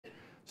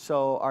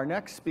So our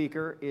next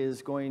speaker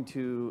is going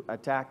to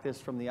attack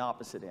this from the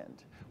opposite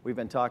end. We've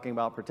been talking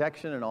about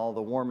protection and all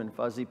the warm and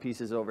fuzzy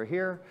pieces over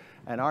here,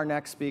 and our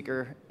next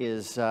speaker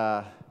is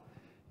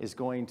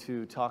going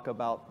to talk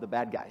about the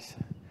bad guys.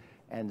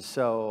 And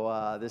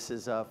so this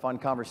is a fun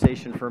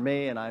conversation for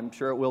me, and I'm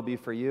sure it will be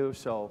for you.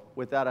 So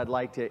with that, I'd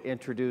like to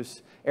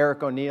introduce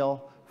Eric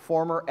O'Neill,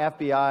 former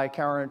FBI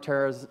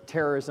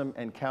counterterrorism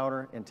and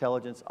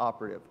counterintelligence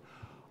operative.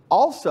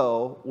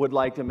 Also would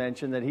like to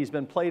mention that he's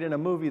been played in a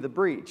movie, The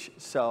Breach,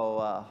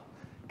 so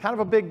kind of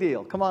a big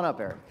deal. Come on up,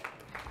 Eric.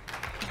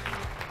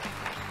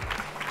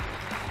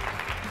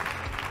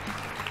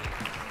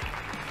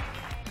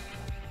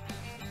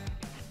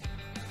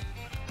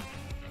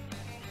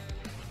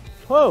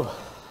 Whoa,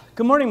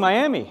 good morning,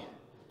 Miami.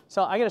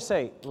 So I gotta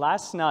say,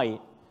 last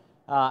night,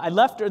 I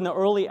left in the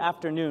early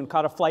afternoon,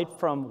 caught a flight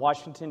from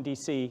Washington,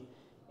 D.C.,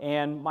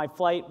 and my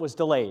flight was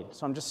delayed.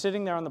 So I'm just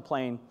sitting there on the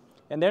plane,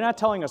 and they're not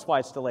telling us why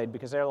it's delayed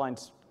because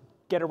airlines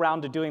get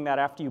around to doing that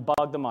after you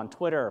bug them on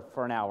Twitter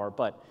for an hour,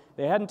 but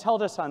they hadn't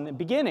told us on the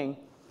beginning.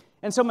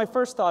 And so my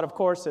first thought, of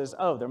course, is,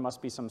 oh, there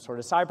must be some sort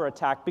of cyber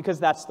attack because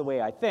that's the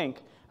way I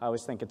think. I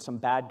always think it's some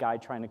bad guy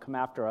trying to come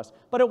after us,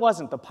 but it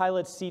wasn't. The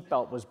pilot's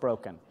seatbelt was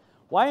broken.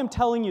 Why I'm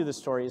telling you this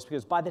story is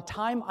because by the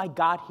time I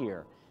got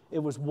here, it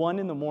was 1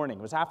 in the morning.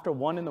 It was after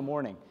 1 in the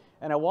morning.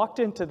 And I walked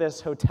into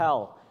this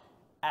hotel,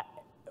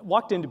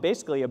 walked into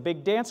basically a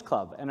big dance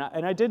club, and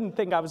I didn't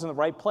think I was in the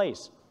right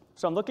place.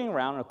 So I'm looking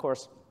around, and of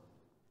course,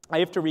 I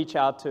have to reach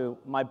out to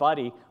my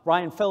buddy,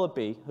 Ryan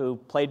Phillippe, who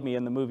played me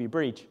in the movie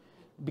Breach,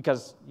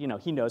 because, you know,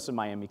 he knows some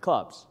Miami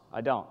clubs.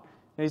 I don't.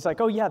 And he's like,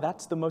 oh yeah,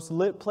 that's the most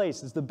lit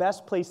place. It's the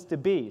best place to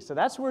be. So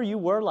that's where you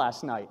were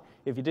last night,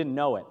 if you didn't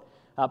know it.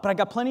 But I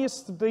got plenty of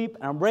sleep,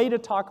 and I'm ready to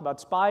talk about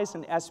spies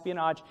and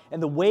espionage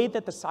and the way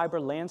that the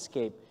cyber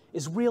landscape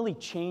is really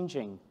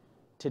changing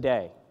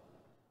today.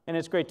 And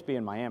it's great to be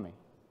in Miami.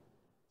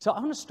 So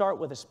I'm going to start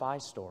with a spy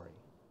story.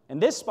 And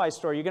this spy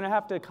story, you're going to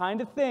have to kind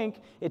of think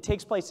it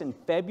takes place in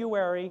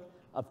February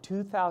of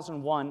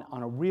 2001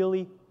 on a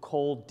really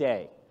cold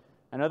day.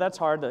 I know that's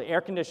hard. The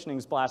air conditioning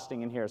is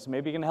blasting in here, so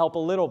maybe you can help a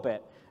little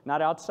bit,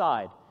 not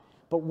outside.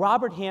 But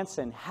Robert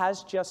Hansen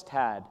has just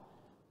had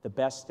the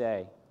best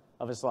day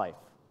of his life.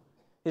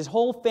 His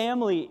whole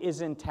family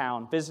is in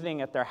town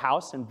visiting at their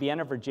house in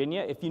Vienna,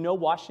 Virginia. If you know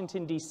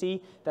Washington,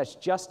 D.C., that's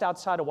just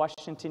outside of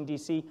Washington,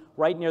 D.C.,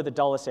 right near the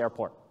Dulles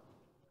Airport.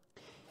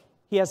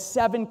 He has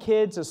 7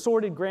 kids,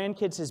 assorted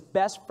grandkids. His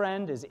best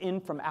friend is in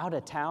from out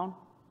of town.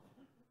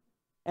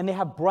 And they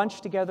have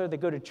brunch together. They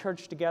go to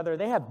church together.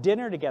 They have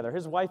dinner together.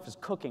 His wife is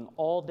cooking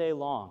all day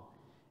long.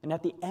 And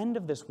at the end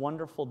of this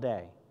wonderful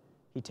day,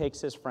 he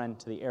takes his friend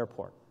to the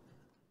airport.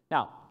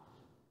 Now,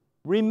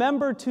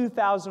 remember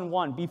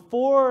 2001,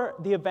 before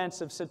the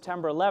events of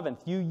September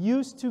 11th, you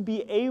used to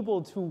be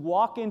able to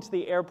walk into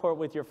the airport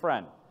with your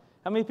friend.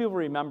 How many people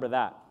remember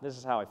that? This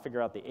is how I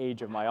figure out the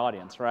age of my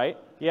audience, right?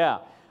 Yeah.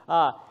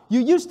 You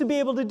used to be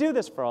able to do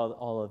this for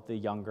all of the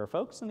younger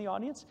folks in the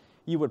audience.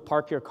 You would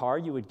park your car,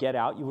 you would get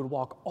out, you would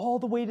walk all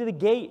the way to the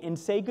gate and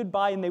say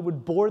goodbye, and they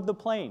would board the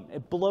plane.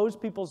 It blows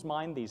people's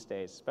mind these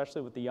days,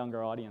 especially with the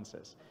younger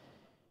audiences.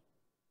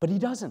 But he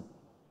doesn't.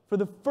 For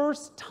the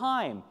first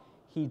time,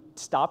 he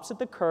stops at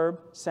the curb,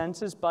 sends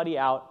his buddy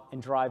out,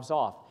 and drives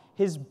off.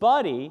 His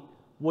buddy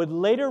would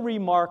later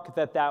remark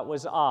that that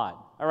was odd.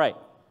 All right,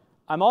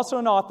 I'm also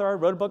an author. I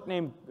wrote a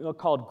book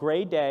called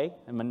Gray Day.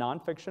 I'm a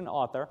nonfiction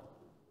author.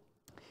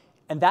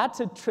 And that's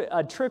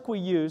a trick we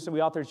use, and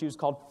we authors use,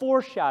 called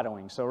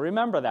foreshadowing. So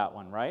remember that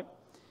one, right?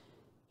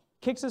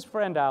 Kicks his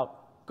friend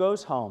out,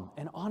 goes home,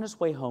 and on his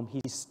way home, he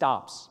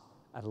stops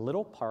at a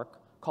little park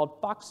called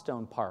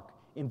Foxstone Park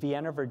in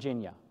Vienna,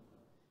 Virginia.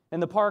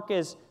 And the park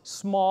is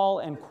small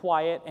and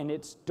quiet, and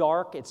it's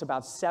dark. It's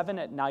about 7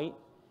 at night.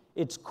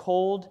 It's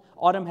cold.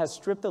 Autumn has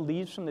stripped the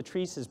leaves from the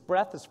trees. His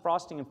breath is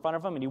frosting in front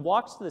of him, and he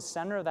walks to the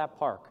center of that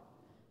park.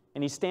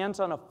 And he stands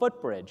on a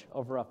footbridge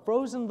over a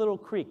frozen little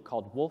creek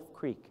called Wolf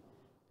Creek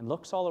and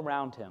looks all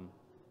around him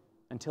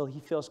until he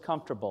feels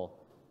comfortable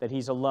that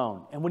he's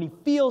alone. And when he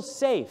feels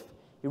safe,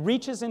 he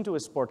reaches into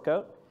his sport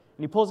coat,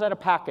 and he pulls out a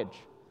package.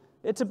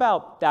 It's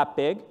about that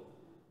big.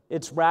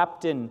 It's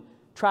wrapped in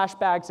trash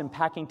bags and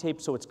packing tape,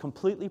 so it's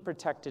completely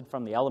protected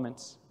from the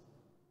elements.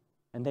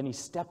 And then he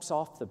steps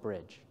off the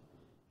bridge,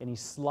 and he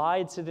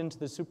slides it into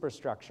the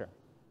superstructure,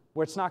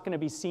 where it's not going to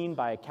be seen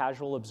by a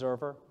casual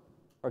observer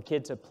or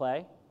kids at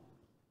play.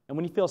 And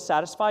when he feels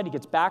satisfied, he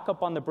gets back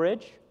up on the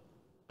bridge,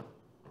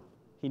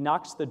 he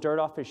knocks the dirt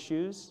off his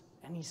shoes,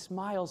 and he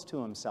smiles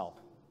to himself.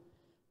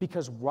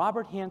 Because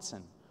Robert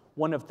Hansen,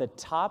 one of the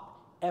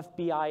top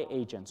FBI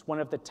agents, one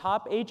of the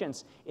top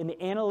agents in the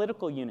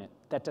analytical unit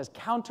that does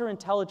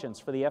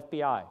counterintelligence for the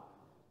FBI,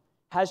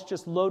 has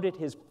just loaded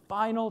his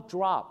final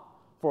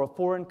drop for a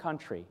foreign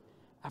country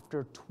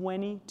after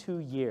 22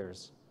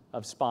 years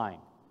of spying,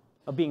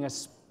 of being a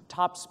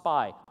top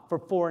spy for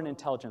foreign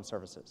intelligence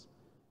services.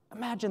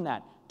 Imagine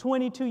that,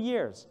 22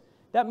 years.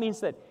 That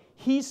means that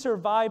he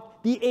survived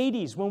the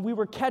 80s when we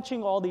were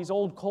catching all these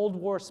old Cold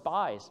War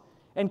spies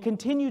and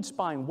continued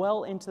spying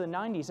well into the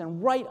 90s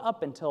and right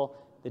up until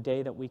the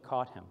day that we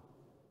caught him.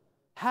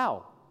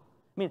 How?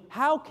 I mean,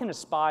 how can a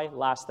spy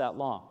last that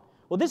long?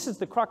 Well, this is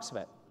the crux of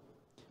it.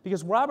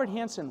 Because Robert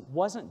Hanssen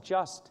wasn't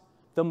just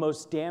the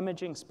most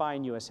damaging spy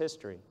in US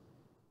history.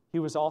 He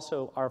was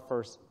also our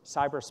first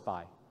cyber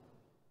spy.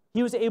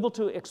 He was able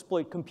to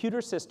exploit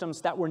computer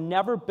systems that were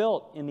never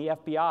built in the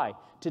FBI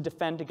to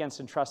defend against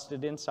a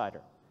trusted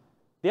insider.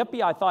 The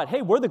FBI thought,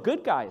 hey, we're the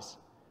good guys.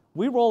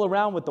 We roll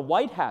around with the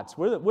white hats.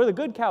 We're the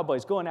good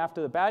cowboys going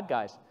after the bad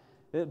guys.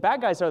 The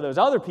bad guys are those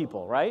other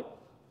people, right?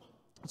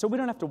 So we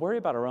don't have to worry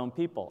about our own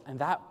people. And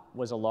that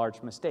was a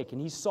large mistake.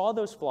 And he saw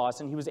those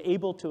flaws, and he was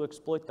able to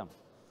exploit them.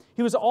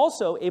 He was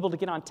also able to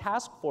get on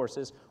task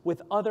forces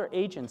with other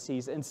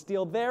agencies and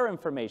steal their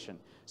information.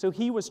 So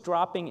he was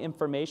dropping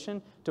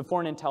information to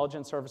foreign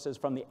intelligence services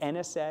from the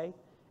NSA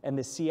and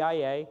the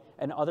CIA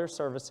and other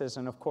services,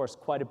 and of course,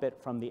 quite a bit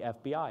from the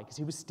FBI, because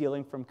he was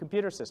stealing from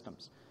computer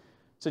systems.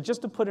 So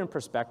just to put in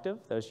perspective,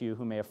 those of you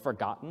who may have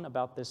forgotten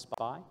about this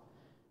spy,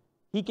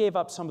 he gave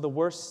up some of the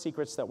worst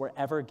secrets that were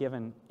ever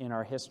given in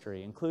our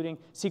history, including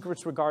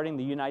secrets regarding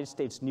the United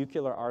States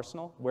nuclear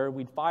arsenal, where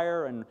we'd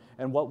fire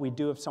and what we'd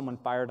do if someone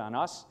fired on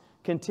us,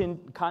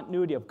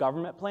 continuity of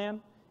government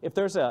plan. If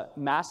there's a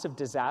massive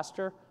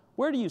disaster,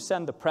 where do you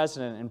send the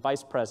president and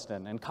vice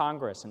president and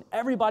Congress and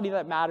everybody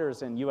that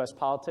matters in US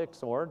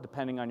politics, or,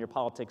 depending on your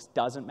politics,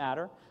 doesn't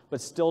matter,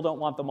 but still don't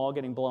want them all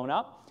getting blown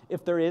up,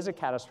 if there is a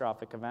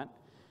catastrophic event?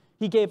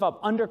 He gave up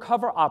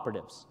undercover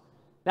operatives.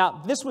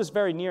 Now, this was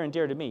very near and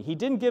dear to me. He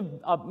didn't give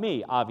up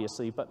me,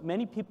 obviously, but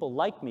many people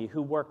like me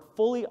who worked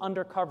fully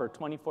undercover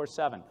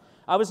 24/7.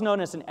 I was known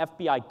as an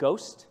FBI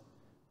ghost,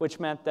 which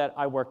meant that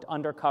I worked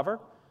undercover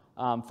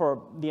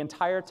for the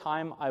entire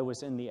time I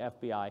was in the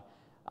FBI.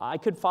 I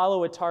could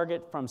follow a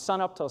target from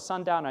sunup till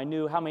sundown. I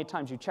knew how many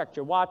times you checked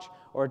your watch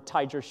or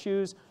tied your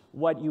shoes,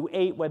 what you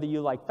ate, whether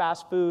you like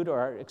fast food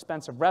or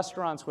expensive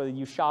restaurants, whether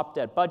you shopped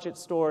at budget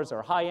stores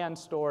or high-end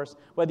stores,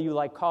 whether you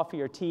like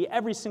coffee or tea,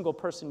 every single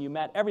person you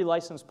met, every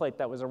license plate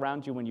that was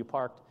around you when you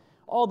parked,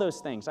 all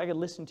those things. I could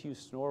listen to you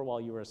snore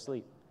while you were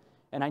asleep.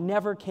 And I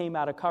never came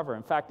out of cover.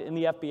 In fact, in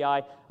the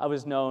FBI, I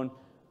was known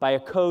by a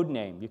code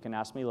name. You can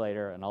ask me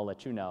later, and I'll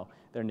let you know.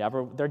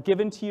 They're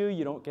given to you.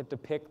 You don't get to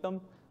pick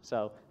them.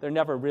 So they're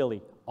never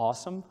really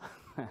awesome.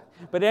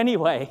 But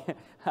anyway,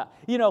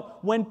 you know,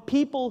 when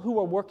people who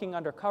are working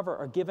undercover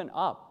are given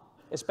up,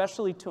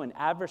 especially to an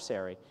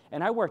adversary,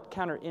 and I worked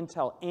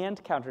counterintel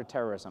and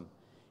counterterrorism,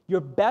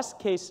 your best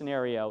case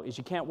scenario is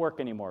you can't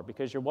work anymore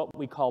because you're what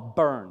we call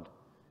burned.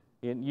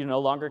 You no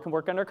longer can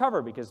work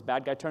undercover because the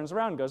bad guy turns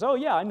around and goes, oh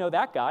yeah, I know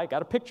that guy, I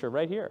got a picture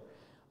right here.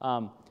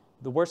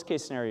 The worst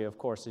case scenario, of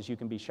course, is you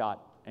can be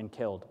shot and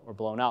killed or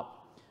blown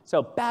up.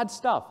 So bad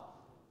stuff.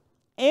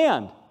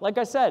 And, like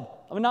I said,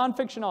 I'm a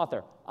nonfiction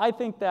author. I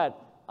think that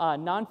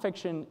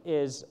nonfiction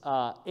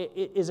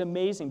is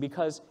amazing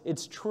because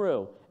it's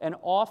true. And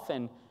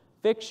often,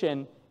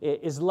 fiction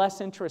is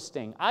less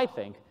interesting, I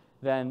think,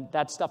 than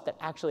that stuff that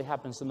actually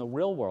happens in the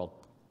real world.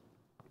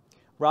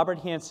 Robert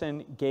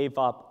Hanssen gave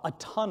up a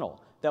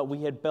tunnel that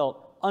we had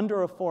built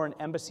under a foreign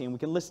embassy, and we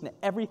could listen to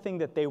everything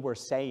that they were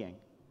saying.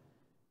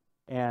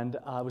 And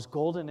it was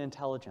golden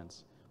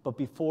intelligence. But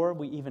before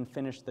we even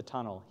finished the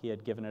tunnel, he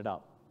had given it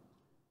up.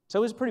 So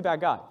he was a pretty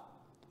bad guy.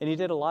 And he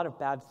did a lot of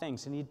bad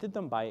things, and he did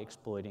them by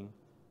exploiting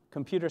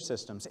computer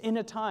systems in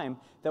a time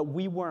that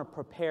we weren't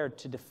prepared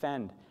to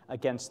defend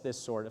against this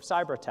sort of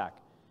cyber attack.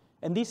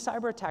 And these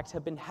cyber attacks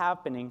have been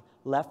happening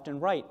left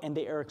and right, and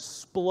they are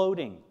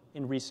exploding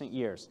in recent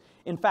years.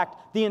 In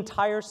fact, the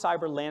entire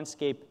cyber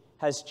landscape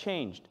has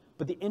changed.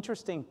 But the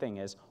interesting thing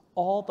is,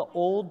 all the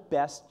old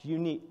best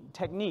unique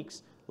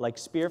techniques like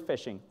spear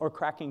phishing or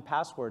cracking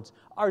passwords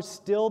are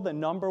still the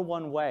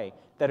 #1 way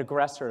that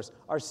aggressors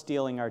are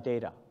stealing our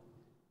data.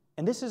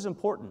 And this is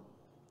important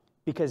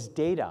because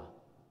data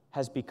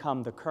has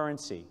become the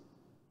currency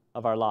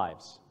of our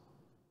lives.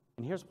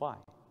 And here's why.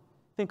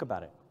 Think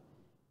about it.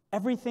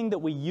 Everything that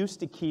we used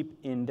to keep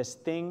in this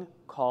thing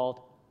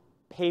called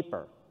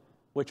paper,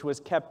 which was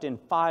kept in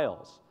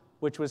files,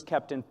 which was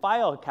kept in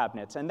file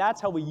cabinets, and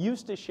that's how we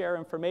used to share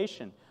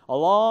information a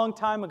long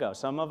time ago.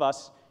 Some of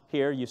us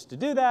here used to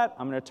do that.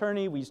 I'm an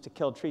attorney. We used to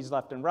kill trees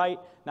left and right.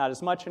 Not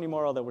as much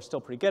anymore, although we're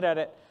still pretty good at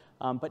it.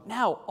 But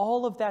now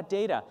all of that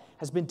data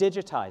has been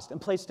digitized and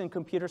placed in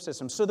computer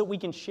systems so that we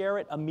can share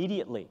it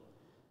immediately,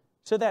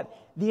 so that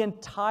the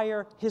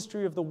entire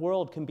history of the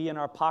world can be in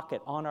our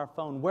pocket, on our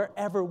phone,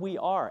 wherever we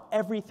are.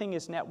 Everything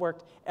is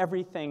networked,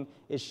 everything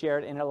is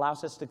shared, and it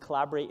allows us to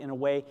collaborate in a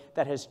way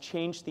that has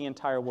changed the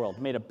entire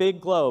world, made a big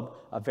globe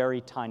a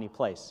very tiny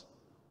place.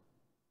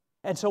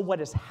 And so what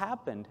has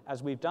happened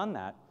as we've done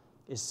that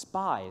is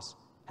spies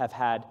have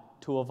had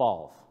to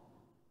evolve.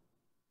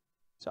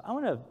 So I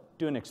want to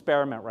do an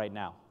experiment right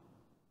now.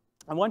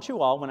 I want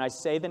you all, when I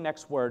say the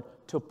next word,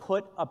 to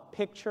put a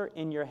picture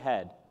in your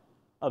head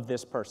of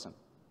this person.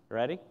 You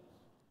ready?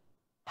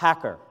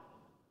 Hacker.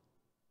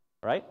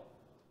 Right?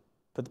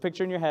 Put the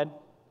picture in your head.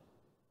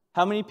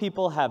 How many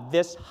people have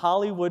this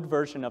Hollywood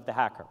version of the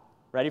hacker?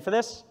 Ready for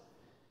this?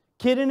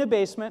 Kid in a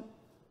basement.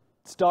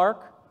 It's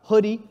dark,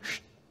 hoodie,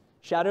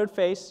 shadowed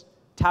face,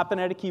 tapping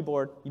at a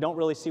keyboard. You don't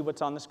really see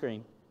what's on the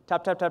screen.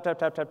 Tap, tap, tap, tap,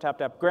 tap, tap, tap,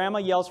 tap. Grandma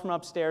yells from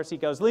upstairs. He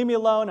goes, leave me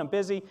alone, I'm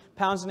busy.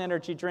 Pounds an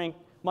energy drink,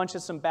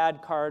 munches some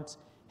bad cards,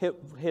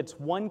 hits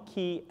one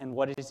key, and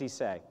what does he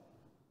say?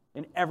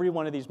 In every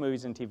one of these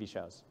movies and TV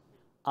shows.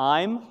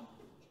 I'm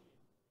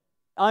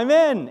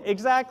in,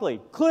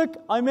 exactly. Click,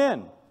 I'm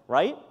in,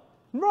 right?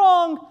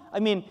 Wrong. I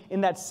mean,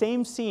 in that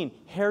same scene,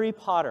 Harry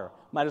Potter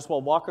might as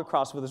well walk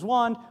across with his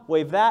wand,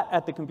 wave that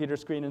at the computer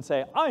screen and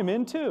say, I'm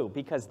in too,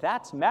 because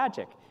that's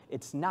magic.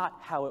 It's not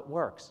how it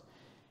works.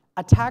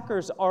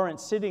 Attackers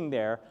aren't sitting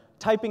there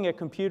typing at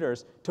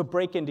computers to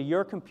break into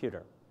your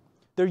computer.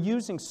 They're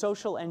using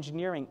social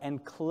engineering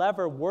and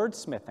clever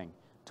wordsmithing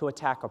to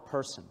attack a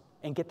person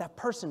and get that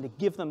person to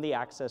give them the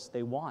access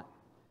they want.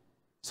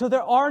 So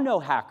there are no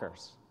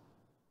hackers.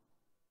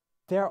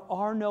 There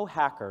are no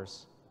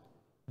hackers.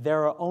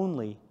 There are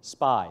only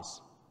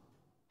spies.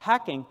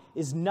 Hacking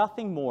is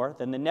nothing more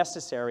than the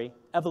necessary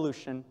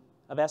evolution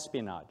of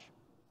espionage.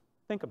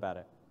 Think about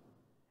it.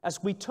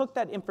 As we took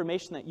that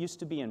information that used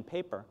to be in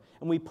paper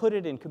and we put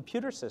it in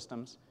computer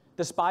systems,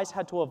 the spies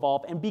had to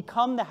evolve and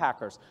become the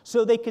hackers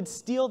so they could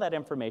steal that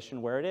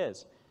information where it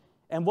is.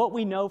 And what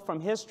we know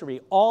from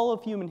history, all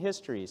of human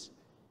histories,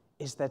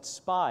 is that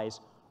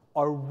spies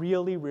are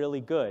really,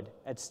 really good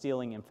at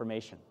stealing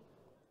information.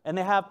 And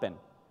they have been.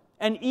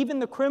 And even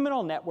the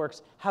criminal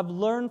networks have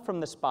learned from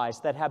the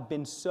spies that have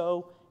been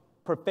so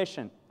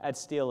proficient at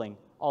stealing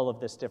all of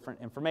this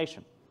different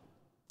information.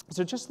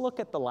 So just look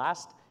at the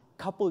last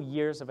couple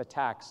years of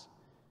attacks.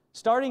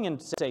 Starting in,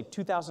 say,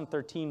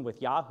 2013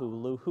 with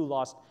Yahoo, who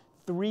lost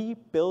 3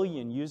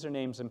 billion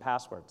usernames and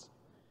passwords.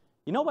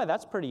 You know why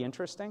that's pretty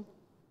interesting?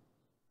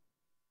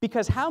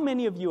 Because how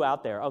many of you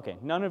out there, okay,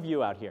 none of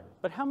you out here,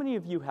 but how many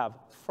of you have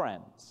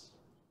friends,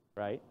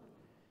 right,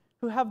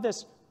 who have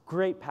this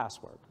great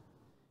password?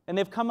 And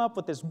they've come up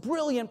with this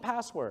brilliant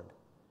password.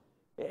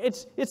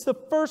 It's the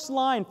first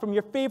line from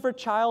your favorite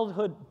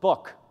childhood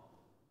book,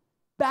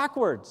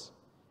 backwards.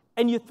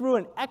 And you threw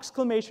an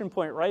exclamation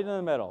point right in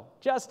the middle,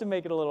 just to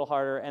make it a little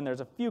harder, and there's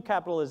a few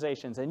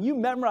capitalizations, and you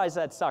memorize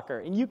that sucker,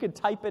 and you could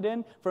type it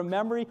in from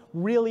memory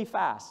really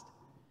fast.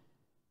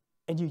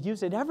 And you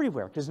use it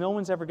everywhere, because no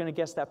one's ever going to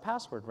guess that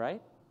password,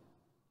 right?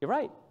 You're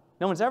right.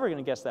 No one's ever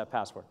going to guess that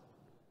password.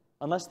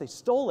 Unless they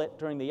stole it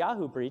during the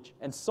Yahoo breach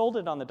and sold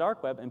it on the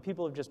dark web, and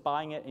people are just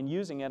buying it and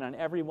using it on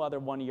every other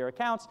one of your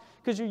accounts,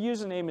 because your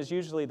username is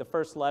usually the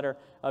first letter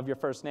of your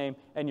first name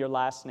and your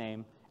last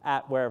name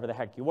at wherever the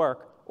heck you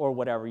work or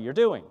whatever you're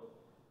doing.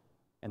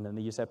 And then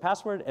they use that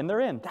password, and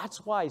they're in.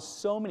 That's why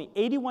so many,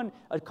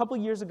 a couple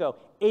years ago,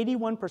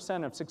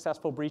 81% of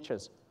successful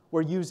breaches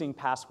were using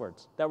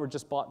passwords that were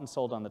just bought and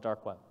sold on the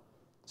dark web.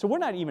 So we're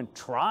not even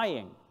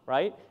trying,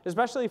 right?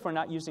 Especially if we're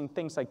not using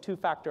things like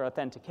two-factor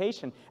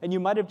authentication. And you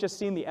might have just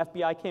seen the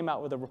FBI came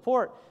out with a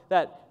report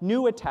that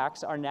new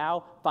attacks are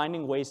now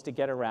finding ways to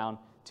get around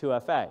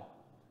 2FA.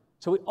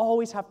 So we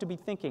always have to be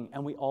thinking,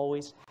 and we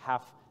always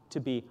have to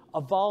be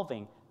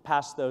evolving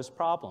past those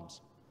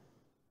problems.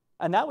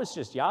 And that was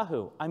just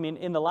Yahoo. I mean,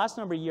 in the last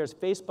number of years,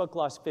 Facebook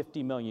lost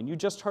 50 million. You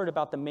just heard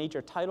about the major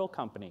title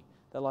company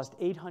that lost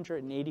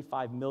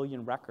 885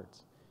 million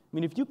records. I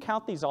mean, if you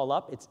count these all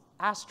up, it's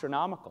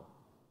astronomical.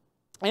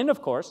 And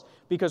of course,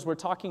 because we're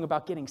talking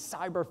about getting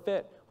cyber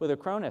fit with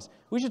Acronis,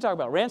 we should talk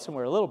about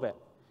ransomware a little bit.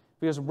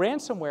 Because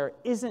ransomware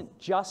isn't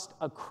just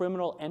a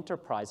criminal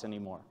enterprise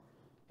anymore.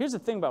 Here's the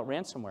thing about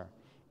ransomware.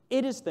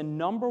 It is the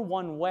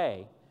 #1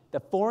 way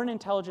that foreign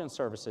intelligence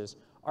services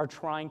are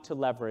trying to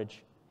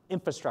leverage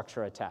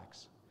infrastructure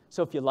attacks.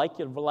 So if you like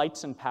your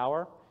lights and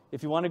power,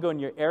 if you want to go in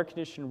your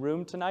air-conditioned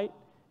room tonight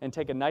and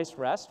take a nice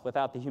rest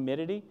without the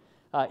humidity,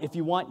 if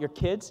you want your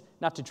kids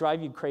not to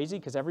drive you crazy,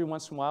 because every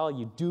once in a while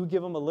you do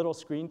give them a little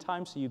screen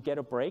time so you get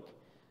a break.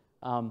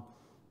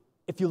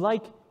 If you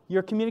like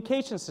your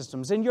communication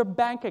systems and your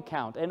bank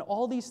account and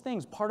all these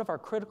things, part of our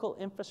critical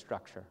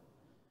infrastructure,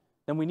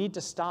 then we need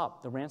to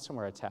stop the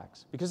ransomware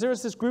attacks. Because there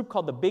is this group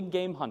called the Big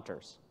Game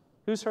Hunters.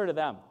 Who's heard of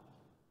them?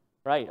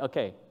 Right,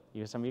 okay,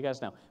 some of you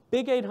guys know.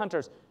 Big Game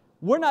Hunters,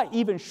 we're not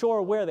even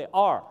sure where they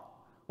are.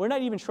 We're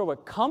not even sure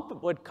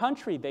what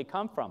country they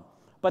come from.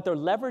 But they're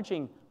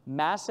leveraging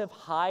massive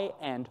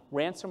high-end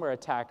ransomware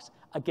attacks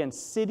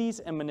against cities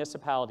and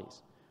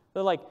municipalities.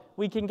 They're like,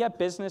 we can get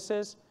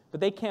businesses, but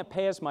they can't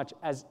pay as much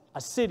as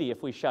a city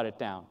if we shut it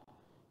down.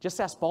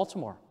 Just ask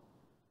Baltimore.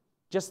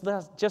 Just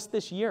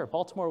this year,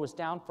 Baltimore was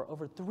down for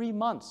over 3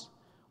 months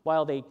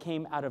while they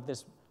came out of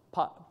this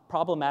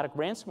problematic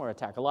ransomware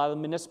attack. A lot of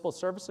the municipal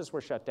services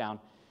were shut down.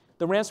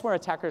 The ransomware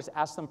attackers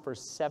asked them for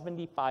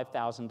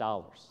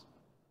 $75,000,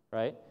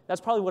 right? That's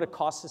probably what it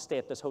costs to stay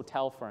at this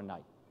hotel for a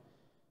night.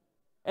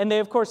 And they,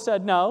 of course,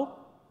 said no.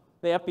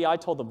 The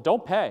FBI told them,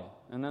 don't pay.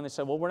 And then they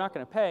said, well, we're not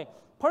going to pay.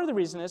 Part of the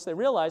reason is they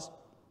realized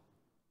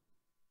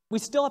we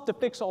still have to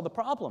fix all the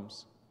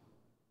problems.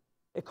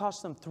 It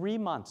cost them 3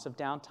 months of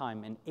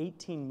downtime and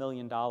 $18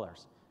 million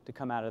to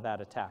come out of that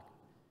attack.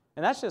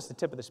 And that's just the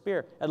tip of the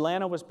spear.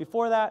 Atlanta was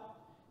before that.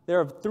 There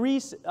are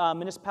 3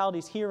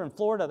 municipalities here in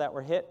Florida that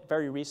were hit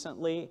very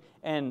recently,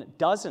 and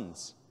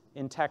dozens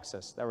in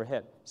Texas that were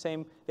hit.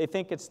 They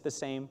think it's the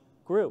same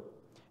group.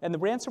 And the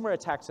ransomware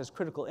attacks as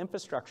critical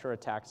infrastructure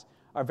attacks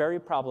are very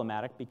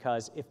problematic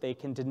because if they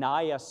can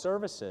deny us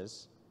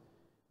services,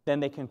 then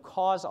they can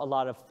cause a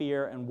lot of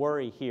fear and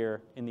worry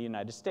here in the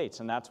United States.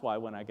 And that's why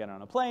when I get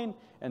on a plane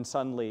and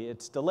suddenly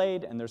it's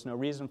delayed and there's no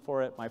reason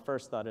for it, my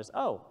first thought is,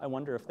 oh, I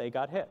wonder if they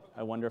got hit.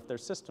 I wonder if their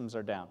systems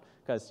are down.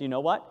 Because you know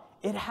what?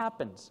 It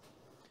happens.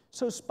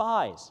 So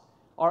spies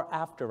are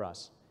after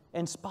us.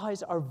 And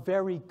spies are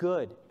very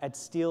good at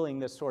stealing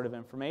this sort of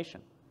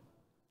information.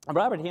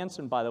 Robert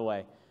Hansen, by the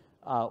way,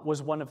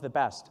 was one of the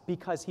best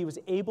because he was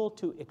able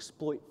to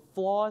exploit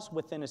flaws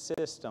within a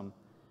system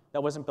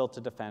that wasn't built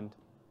to defend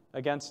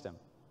against him.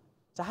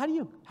 So how do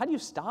you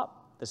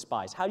stop the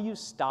spies? How do you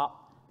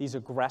stop these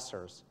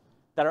aggressors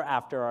that are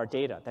after our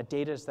data? That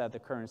data is the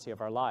currency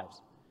of our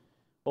lives.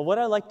 Well, what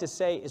I like to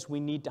say is we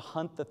need to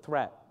hunt the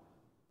threat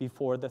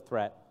before the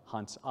threat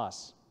hunts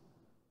us.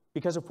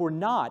 Because if we're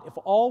not, if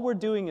all we're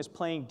doing is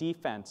playing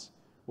defense,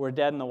 we're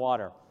dead in the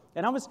water.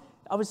 And I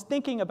was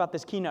thinking about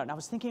this keynote, and I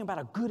was thinking about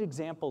a good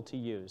example to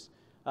use,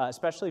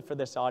 especially for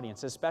this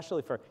audience,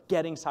 especially for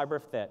getting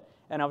cyber fit.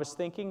 And I was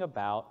thinking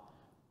about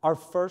our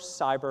first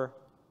cyber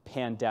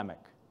pandemic,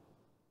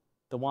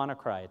 the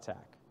WannaCry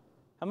attack.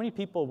 How many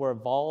people were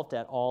involved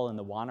at all in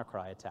the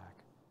WannaCry attack?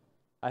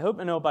 I hope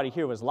nobody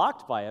here was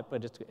locked by it,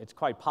 but it's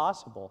quite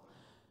possible.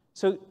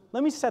 So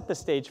let me set the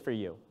stage for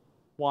you,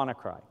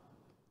 WannaCry.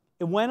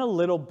 It went a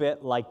little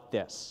bit like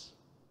this.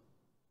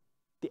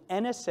 The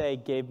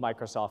NSA gave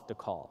Microsoft a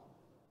call.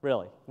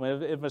 Really.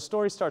 If a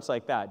story starts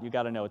like that, you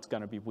got to know it's going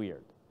to be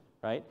weird,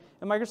 right?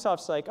 And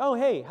Microsoft's like, oh,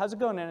 hey, how's it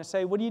going,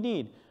 NSA? What do you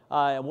need?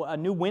 A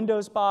new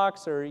Windows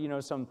box or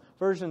some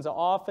versions of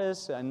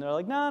Office? And they're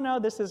like, no,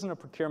 this isn't a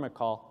procurement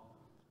call.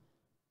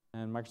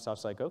 And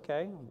Microsoft's like,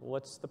 okay,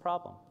 what's the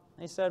problem?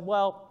 And he said,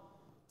 well,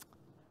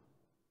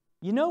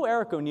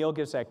 Eric O'Neill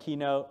gives that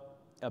keynote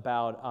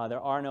about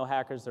there are no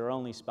hackers, there are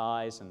only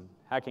spies, and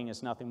hacking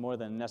is nothing more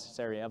than a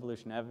necessary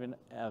evolution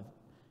of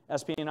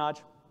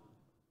espionage.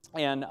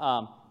 And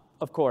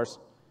of course,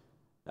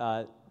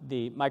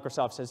 the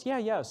Microsoft says,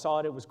 yeah, saw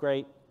it, it was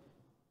great.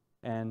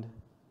 And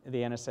the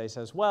NSA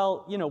says,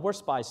 well, we're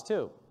spies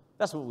too.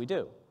 That's what we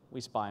do.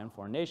 We spy on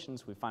foreign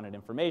nations, we find out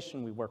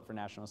information, we work for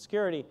national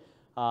security,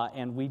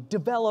 and we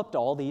developed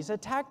all these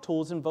attack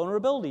tools and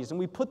vulnerabilities, and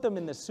we put them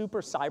in the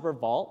super cyber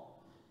vault,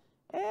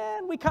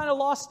 and we kind of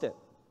lost it.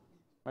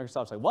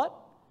 Microsoft's like, what?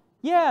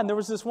 Yeah, and there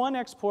was this one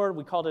export,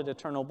 we called it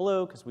Eternal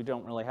Blue, because we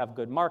don't really have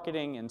good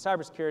marketing in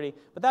cybersecurity,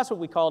 but that's what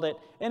we called it,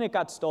 and it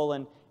got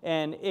stolen,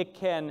 and it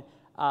can,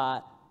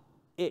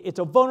 it's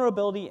a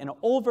vulnerability in an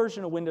old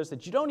version of Windows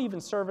that you don't even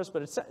service,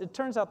 but it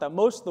turns out that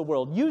most of the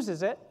world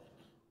uses it,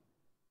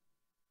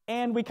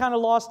 and we kind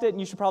of lost it, and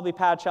you should probably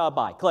patch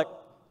bye. Click.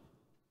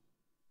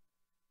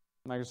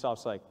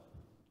 Microsoft's like,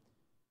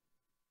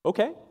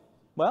 okay.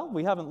 Well,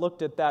 we haven't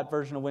looked at that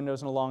version of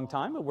Windows in a long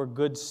time, but we're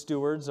good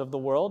stewards of the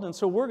world, and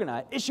so we're going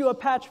to issue a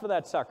patch for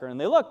that sucker.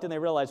 And they looked, and they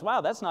realized, wow,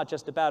 that's not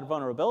just a bad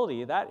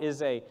vulnerability. That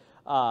is a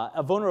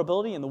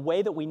vulnerability in the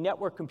way that we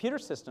network computer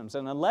systems.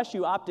 And unless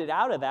you opted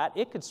out of that,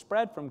 it could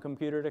spread from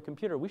computer to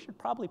computer. We should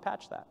probably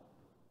patch that.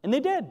 And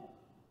they did.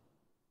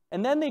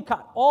 And then they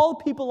caught all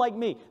people like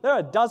me. There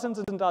are dozens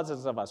and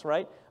dozens of us,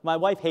 right? My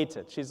wife hates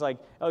it. She's like,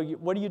 oh,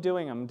 what are you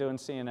doing? I'm doing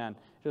CNN.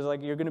 She's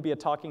like, you're going to be a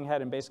talking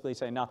head and basically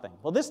say nothing.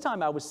 Well, this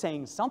time I was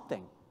saying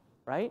something,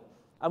 right?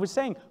 I was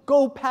saying,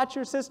 go patch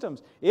your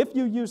systems. If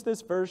you use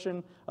this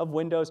version of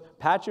Windows,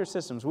 patch your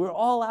systems. We were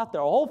all out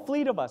there, a whole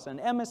fleet of us, and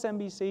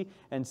MSNBC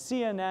and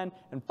CNN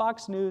and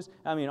Fox News.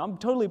 I mean, I'm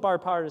totally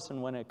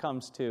bipartisan when it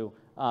comes to,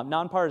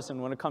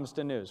 nonpartisan when it comes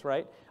to news,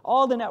 right?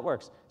 All the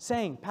networks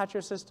saying, patch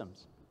your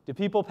systems. Do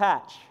people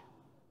patch?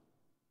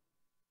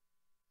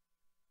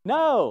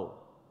 No,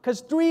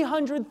 because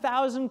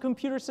 300,000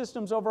 computer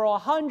systems over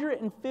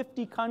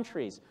 150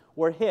 countries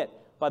were hit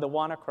by the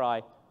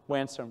WannaCry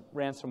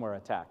ransomware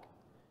attack,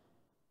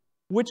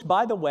 which,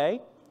 by the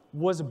way,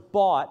 was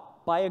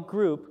bought by a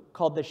group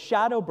called the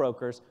Shadow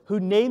Brokers,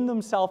 who named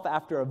themselves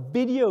after a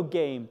video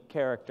game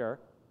character,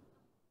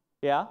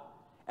 yeah?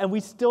 And we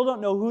still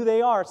don't know who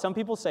they are. Some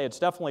people say it's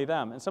definitely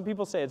them, and some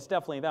people say it's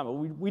definitely them. But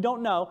we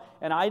don't know,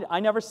 and I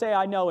never say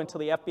I know until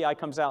the FBI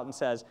comes out and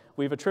says,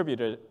 we've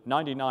attributed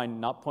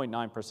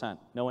 99.9%.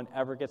 No one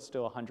ever gets to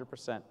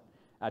 100%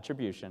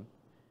 attribution.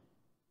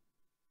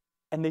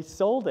 And they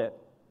sold it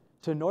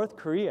to North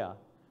Korea,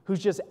 who's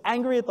just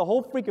angry at the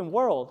whole freaking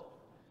world.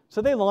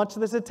 So they launched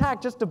this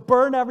attack just to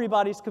burn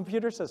everybody's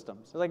computer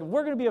systems. It's like, if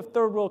we're going to be a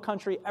third world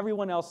country,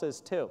 everyone else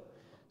is too.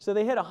 So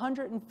they hit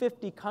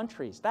 150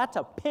 countries. That's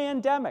a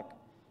pandemic.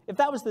 If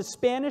that was the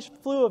Spanish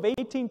flu of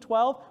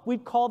 1812,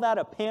 we'd call that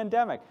a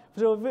pandemic.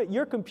 So if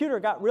your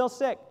computer got real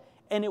sick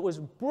and it was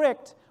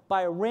bricked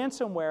by a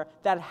ransomware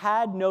that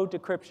had no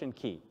decryption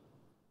key,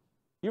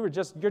 your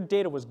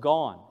data was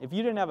gone. If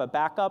you didn't have a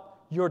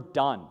backup, you're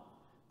done.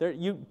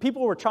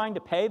 People were trying to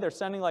pay. They're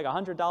sending like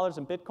 $100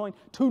 in Bitcoin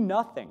to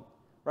nothing,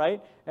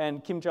 right?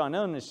 And Kim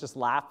Jong-un is just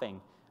laughing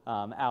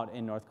out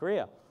in North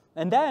Korea.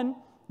 And then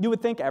you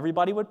would think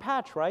everybody would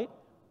patch, right?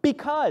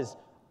 Because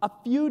A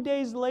few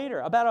days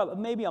later,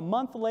 maybe a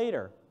month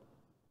later,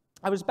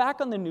 I was back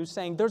on the news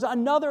saying there's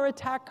another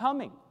attack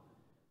coming.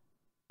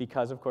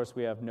 Because, of course,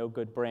 we have no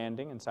good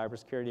branding in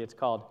cybersecurity. It's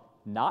called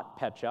not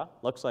Petra.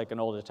 Looks like an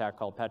old attack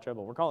called Petra,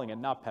 but we're calling it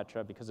not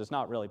Petra because it's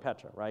not really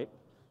Petra, right?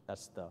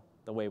 That's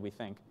the way we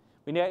think.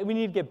 We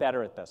need to get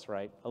better at this,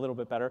 right? A little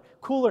bit better.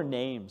 Cooler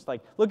names.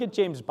 Like, look at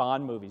James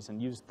Bond movies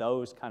and use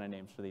those kind of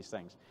names for these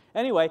things.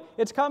 Anyway,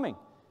 it's coming.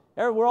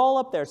 We're all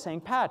up there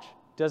saying, patch.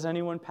 Does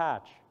anyone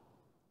patch?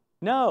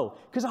 No,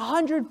 because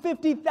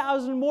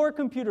 150,000 more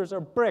computers are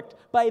bricked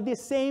by the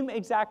same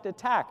exact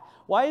attack.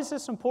 Why is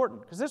this important?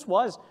 Because this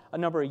was a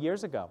number of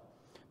years ago.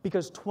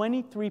 Because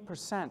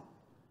 23%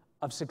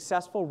 of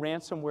successful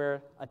ransomware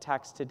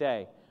attacks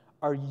today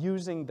are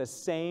using the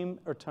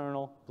same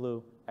eternal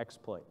blue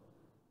exploit.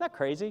 Isn't that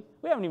crazy?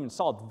 We haven't even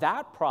solved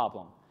that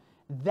problem.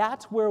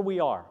 That's where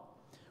we are.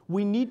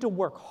 We need to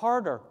work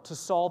harder to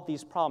solve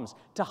these problems,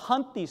 to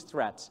hunt these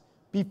threats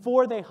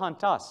before they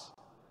hunt us.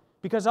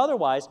 Because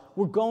otherwise,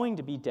 we're going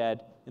to be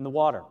dead in the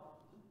water.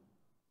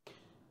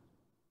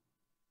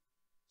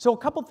 So a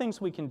couple things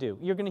we can do.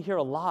 You're going to hear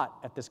a lot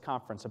at this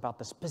conference about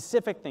the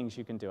specific things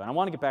you can do. And I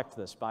want to get back to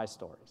the spy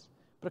stories.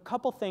 But a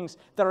couple things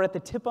that are at the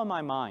tip of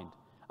my mind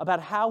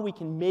about how we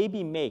can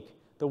maybe make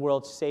the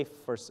world safe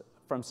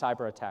from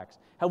cyber attacks,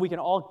 how we can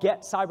all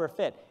get cyber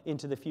fit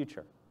into the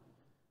future.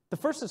 The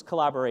first is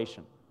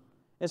collaboration.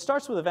 It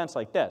starts with events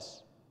like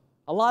this.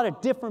 A lot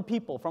of different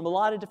people from a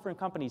lot of different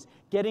companies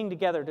getting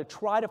together to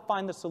try to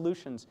find the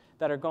solutions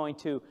that are going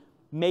to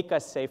make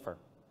us safer.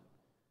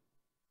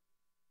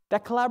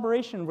 That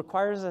collaboration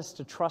requires us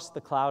to trust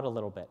the cloud a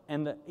little bit.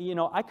 And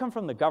I come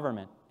from the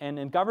government, and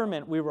in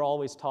government we were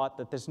always taught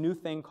that this new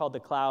thing called the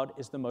cloud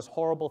is the most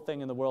horrible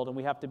thing in the world, and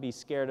we have to be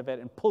scared of it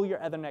and pull your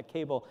Ethernet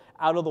cable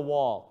out of the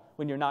wall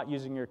when you're not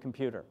using your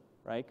computer,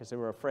 right? Because they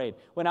were afraid.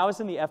 When I was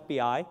in the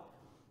FBI,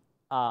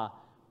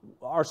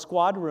 our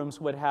squad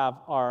rooms would have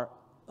our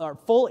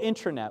full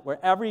intranet, where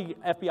every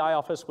FBI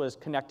office was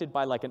connected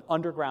by like an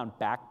underground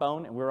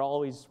backbone, and we were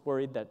always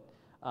worried that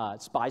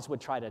spies would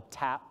try to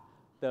tap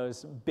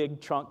those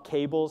big trunk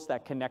cables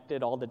that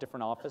connected all the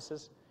different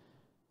offices.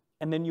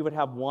 And then you would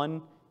have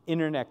one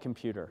internet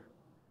computer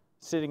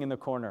sitting in the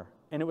corner,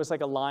 and it was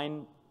like a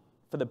line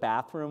for the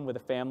bathroom with a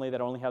family that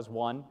only has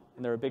one,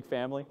 and they're a big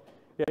family.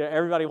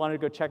 Everybody wanted to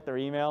go check their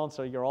email, and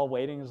so you're all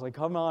waiting. It was like,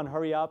 come on,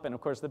 hurry up. And of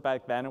course,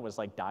 back then it was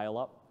like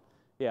dial-up.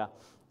 Yeah,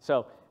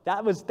 so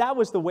that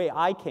was the way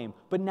I came.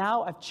 But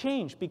now I've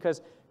changed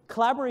because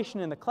collaboration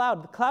in the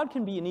cloud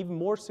can be an even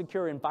more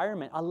secure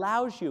environment,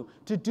 allows you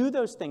to do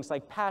those things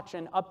like patch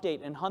and update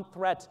and hunt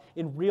threats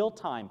in real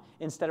time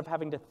instead of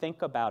having to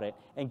think about it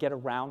and get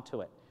around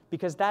to it.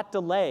 Because that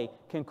delay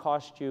can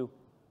cost you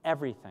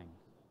everything.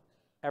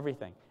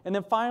 Everything. And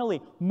then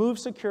finally, move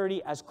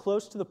security as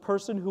close to the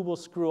person who will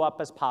screw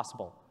up as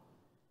possible.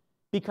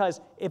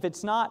 Because if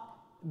it's not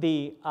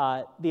the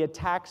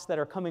attacks that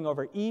are coming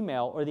over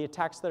email or the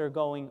attacks that are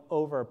going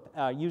over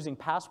using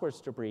passwords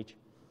to breach,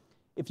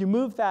 if you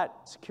move that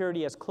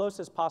security as close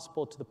as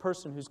possible to the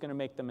person who's going to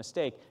make the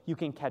mistake, you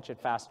can catch it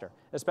faster,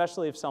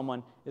 especially if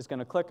someone is going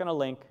to click on a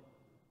link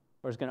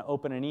or is going to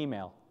open an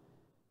email.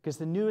 Because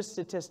the newest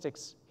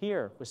statistics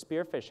here with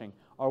spear phishing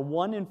are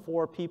 1 in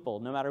 4 people,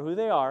 no matter who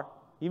they are,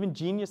 even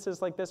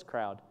geniuses like this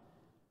crowd,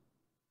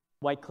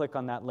 might click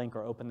on that link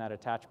or open that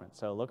attachment.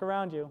 So look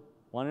around you.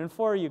 1 in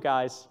 4 of you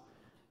guys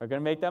are going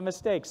to make that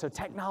mistake. So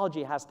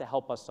technology has to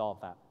help us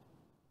solve that.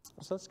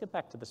 So let's get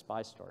back to the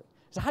spy story.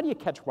 So how do you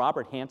catch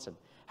Robert Hansen?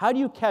 How do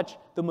you catch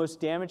the most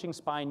damaging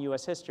spy in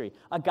US history?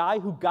 A guy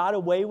who got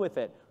away with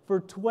it for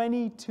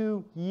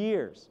 22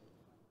 years.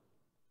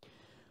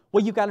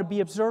 Well, you got to be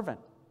observant,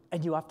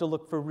 and you have to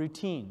look for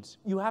routines.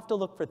 You have to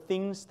look for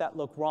things that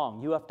look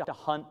wrong. You have to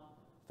hunt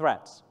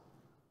threats.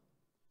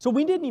 So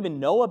we didn't even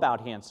know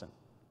about Hansen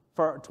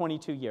for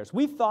 22 years.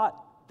 We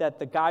thought that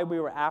the guy we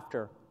were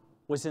after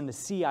was in the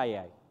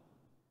CIA.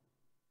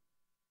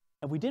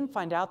 And we didn't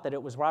find out that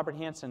it was Robert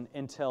Hansen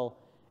until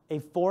a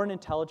foreign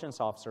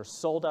intelligence officer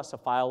sold us a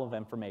file of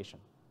information.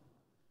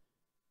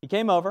 He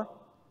came over,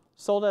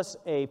 sold us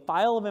a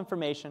file of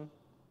information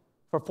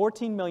for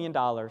 $14 million,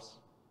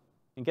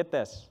 and get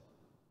this,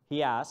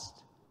 he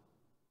asked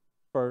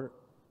for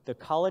the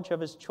college of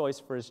his choice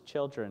for his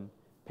children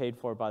paid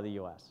for by the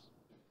US.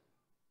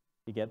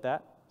 You get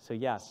that? So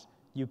yes,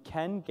 you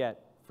can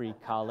get free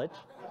college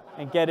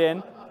and get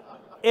in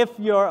if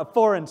you're a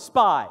foreign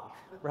spy,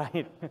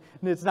 right?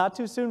 And it's not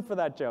too soon for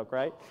that joke,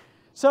 right?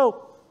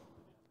 So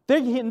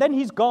then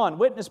he's gone,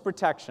 witness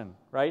protection,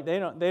 right? They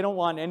don't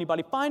want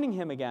anybody finding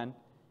him again.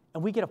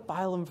 And we get a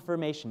file of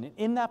information. And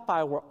in that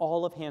file were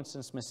all of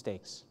Hansen's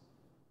mistakes.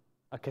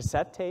 A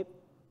cassette tape,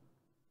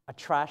 a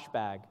trash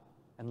bag,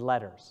 and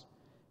letters.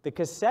 The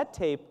cassette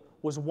tape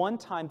was one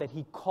time that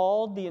he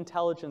called the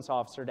intelligence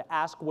officer to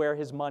ask where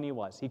his money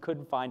was. He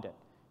couldn't find it.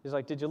 He's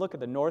like, did you look at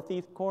the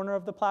northeast corner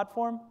of the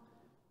platform?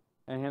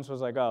 And Hansen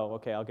was like, oh,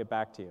 okay, I'll get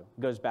back to you.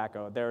 He goes back,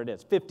 oh, there it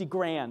is, 50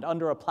 grand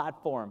under a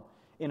platform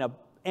in an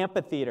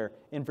amphitheater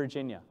in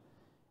Virginia.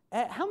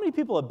 How many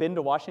people have been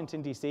to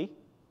Washington, D.C.?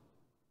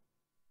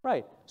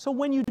 Right. So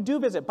when you do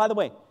visit, by the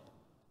way,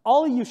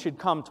 all of you should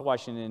come to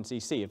Washington,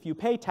 D.C. If you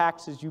pay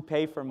taxes, you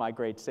pay for my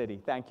great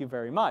city. Thank you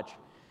very much.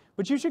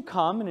 But you should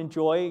come and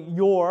enjoy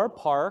your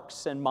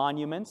parks and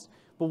monuments.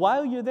 But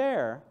while you're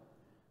there,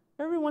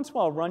 every once in a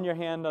while, run your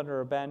hand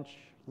under a bench,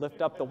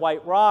 lift up the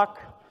white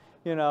rock,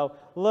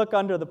 look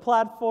under the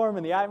platform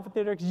in the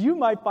amphitheater, because you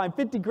might find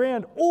 50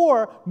 grand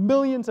or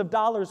millions of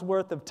dollars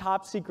worth of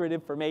top secret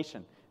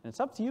information. And it's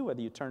up to you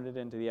whether you turn it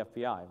into the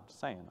FBI. I'm just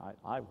saying,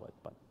 I would,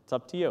 but it's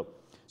up to you.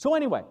 So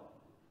anyway,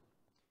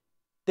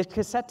 the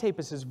cassette tape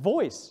is his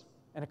voice.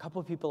 And a couple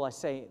of people, I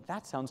say,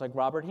 that sounds like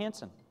Robert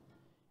Hansen.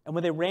 And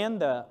when they ran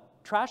the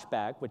trash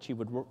bag, which he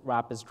would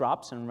wrap as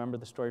drops, and remember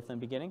the story from the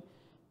beginning,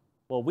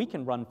 well, we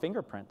can run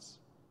fingerprints,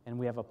 and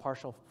we have a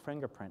partial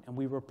fingerprint, and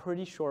we were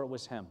pretty sure it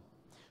was him.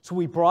 So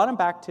we brought him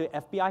back to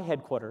FBI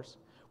headquarters.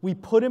 We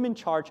put him in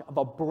charge of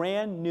a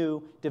brand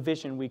new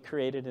division we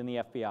created in the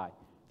FBI,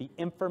 the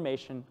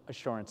Information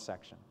Assurance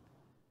Section.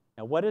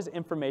 Now, what does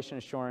information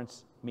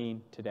assurance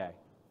mean today?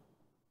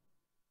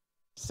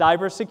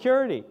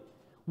 Cybersecurity.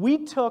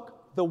 We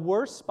took the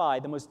worst spy,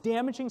 the most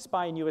damaging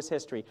spy in U.S.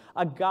 history,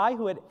 a guy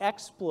who had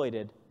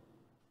exploited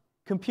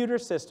computer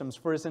systems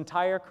for his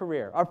entire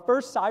career, our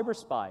first cyber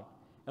spy,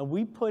 and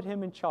we put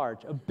him in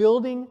charge of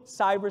building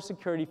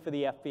cybersecurity for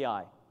the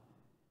FBI.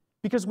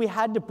 Because we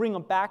had to bring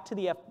him back to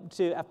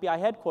FBI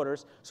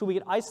headquarters so we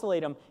could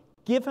isolate him,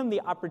 give him the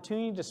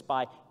opportunity to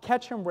spy,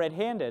 catch him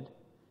red-handed,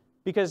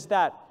 because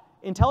that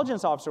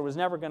intelligence officer was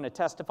never going to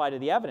testify to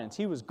the evidence.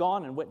 He was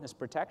gone in witness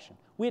protection.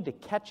 We had to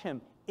catch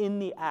him in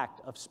the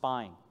act of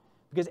spying,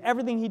 because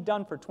everything he'd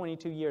done for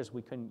 22 years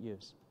we couldn't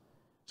use.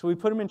 So we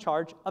put him in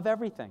charge of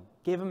everything,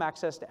 gave him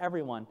access to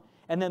everyone,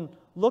 and then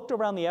looked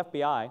around the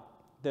FBI,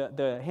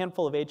 the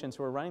handful of agents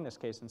who were running this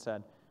case, and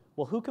said,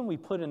 well, who can we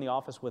put in the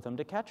office with him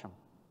to catch him?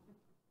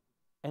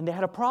 And they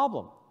had a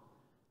problem.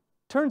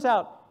 Turns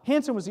out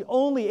Hansen was the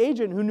only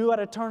agent who knew how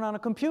to turn on a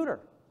computer.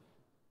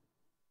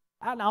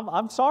 And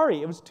I'm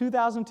sorry, it was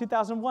 2000,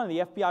 2001. The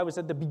FBI was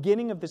at the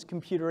beginning of this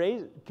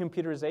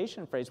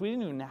computerization phase. We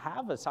didn't even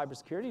have a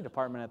cybersecurity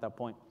department at that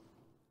point.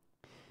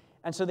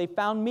 And so they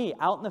found me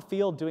out in the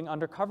field doing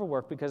undercover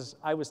work because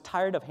I was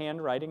tired of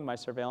handwriting my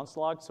surveillance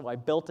logs, so I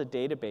built a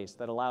database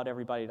that allowed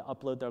everybody to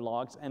upload their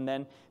logs and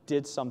then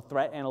did some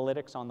threat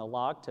analytics on the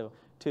log to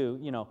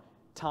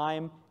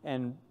time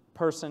and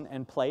person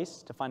and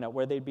place to find out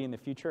where they'd be in the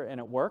future, and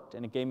it worked,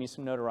 and it gave me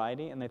some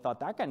notoriety, and they thought,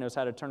 that guy knows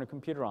how to turn a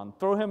computer on.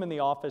 Throw him in the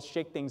office,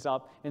 shake things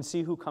up, and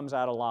see who comes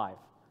out alive.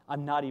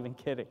 I'm not even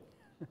kidding.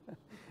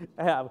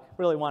 I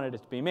really wanted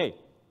it to be me.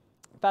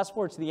 Fast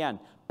forward to the end.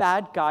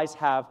 Bad guys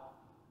have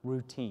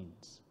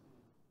routines.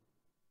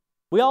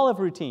 We all have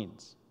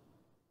routines.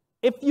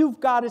 If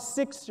you've got a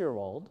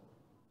 6-year-old,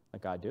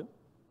 like I do,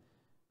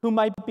 who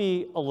might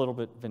be a little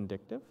bit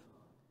vindictive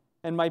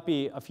and might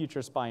be a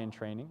future spy in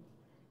training,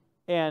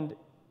 and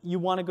you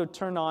want to go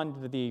turn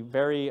on the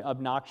very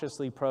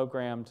obnoxiously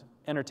programmed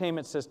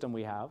entertainment system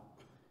we have,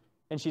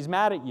 and she's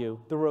mad at you,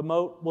 the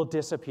remote will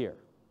disappear,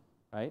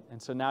 right?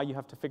 And so now you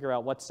have to figure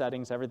out what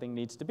settings everything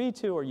needs to be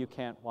to, or you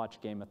can't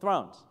watch Game of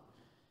Thrones.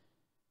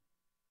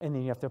 And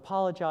then you have to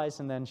apologize,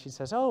 and then she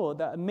says,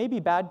 oh, maybe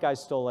bad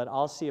guys stole it.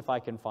 I'll see if I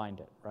can find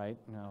it, right?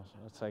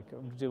 It's like,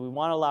 do we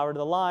want to allow her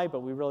to lie,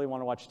 but we really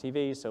want to watch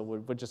TV, so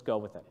we'll just go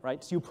with it,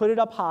 right? So you put it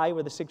up high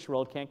where the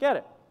 6-year-old can't get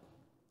it.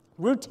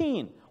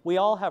 Routine. We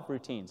all have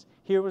routines.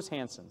 Here was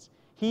Hansen's.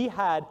 He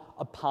had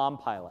a Palm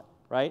Pilot,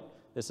 right?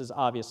 This is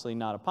obviously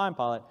not a Palm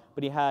Pilot,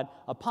 but he had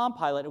a Palm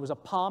Pilot. It was a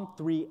Palm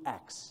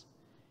 3X.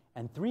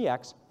 And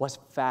 3X was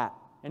fat.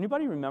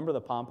 Anybody remember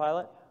the Palm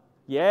Pilot?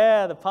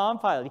 Yeah, the Palm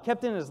Pilot. He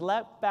kept it in his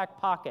left back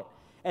pocket.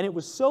 And it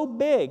was so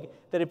big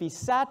that if he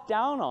sat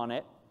down on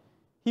it,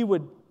 he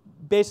would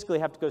basically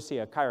have to go see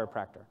a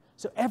chiropractor.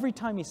 So every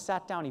time he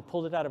sat down, he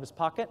pulled it out of his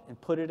pocket and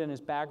put it in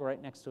his bag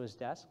right next to his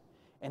desk.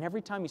 And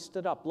every time he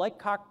stood up, like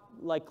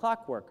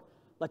clockwork,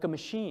 like a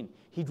machine,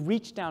 he'd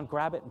reach down,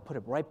 grab it, and put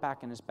it right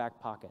back in his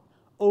back pocket.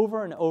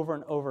 Over and over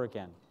and over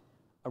again.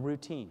 A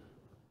routine.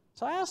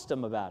 So I asked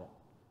him about it.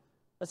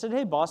 I said,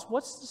 hey, boss,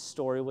 what's the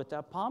story with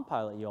that Palm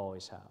Pilot you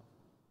always have?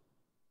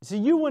 He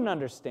said, you wouldn't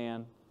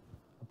understand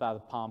about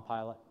the Palm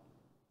Pilot.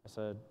 I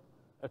said,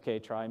 okay,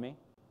 try me.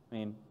 I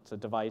mean, it's a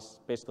device,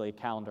 basically a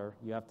calendar.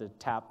 You have to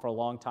tap for a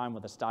long time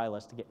with a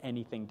stylus to get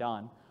anything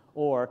done.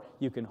 Or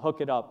you can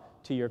hook it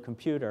up to your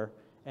computer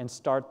and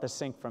start the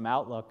sync from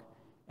Outlook,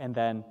 and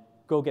then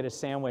go get a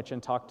sandwich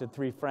and talk to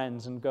 3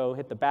 friends and go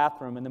hit the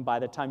bathroom, and then by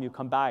the time you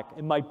come back,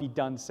 it might be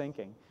done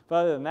syncing. But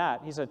other than that,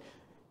 he said,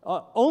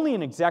 only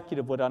an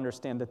executive would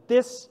understand that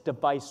this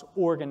device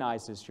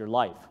organizes your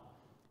life.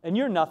 And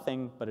you're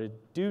nothing but a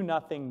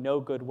do-nothing,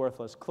 no-good,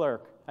 worthless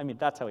clerk. I mean,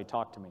 that's how he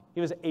talked to me.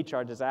 He was an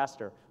HR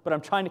disaster, but I'm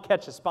trying to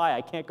catch a spy.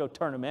 I can't go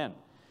turn him in.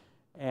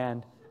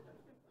 And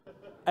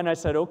I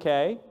said,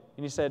 okay.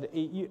 And he said,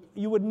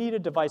 you would need a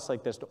device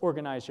like this to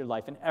organize your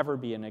life and ever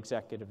be an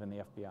executive in the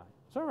FBI.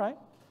 It's all right.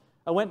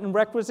 I went and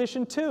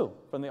requisitioned 2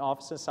 from the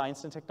Office of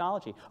Science and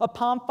Technology. A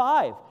Palm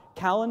 5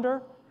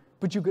 calendar,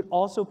 but you could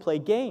also play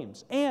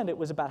games, and it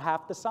was about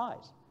half the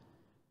size.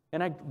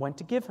 And I went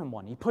to give him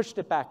one. He pushed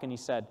it back and he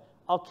said,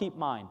 I'll keep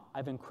mine.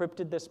 I've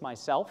encrypted this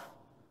myself.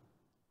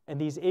 And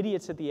these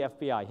idiots at the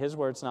FBI, his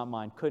words, not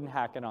mine, couldn't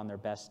hack it on their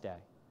best day.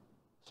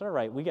 I said, all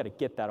right, we got to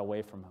get that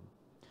away from him.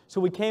 So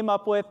we came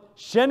up with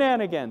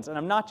shenanigans. And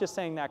I'm not just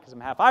saying that because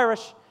I'm half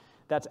Irish.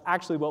 That's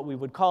actually what we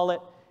would call it.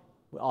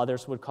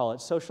 Others would call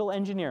it social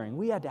engineering.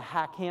 We had to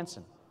hack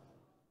Hansen.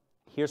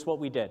 Here's what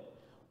we did.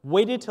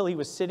 Waited till he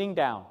was sitting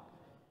down.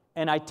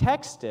 And I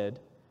texted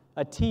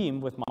a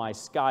team with my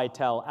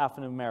SkyTel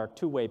alphanumeric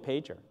two-way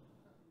pager.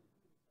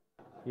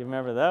 You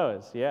remember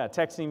those? Yeah,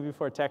 texting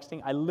before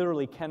texting. I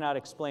literally cannot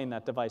explain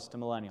that device to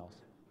millennials.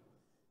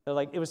 They're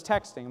like, it was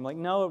texting. I'm like,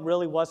 no, it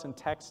really wasn't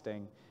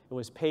texting. It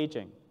was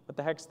paging. What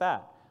the heck's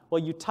that?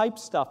 Well, you type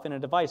stuff in a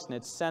device, and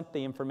it sent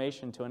the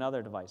information to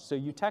another device. So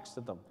you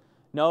texted them.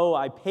 No,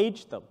 I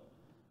paged them.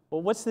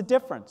 Well, what's the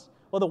difference?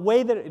 Well, the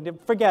way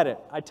that forget it.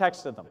 I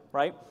texted them,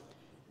 right?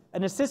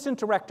 An assistant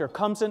director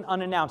comes in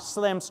unannounced,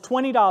 slams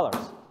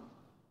 $20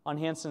 on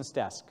Hansen's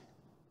desk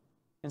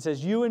and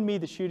says, you and me,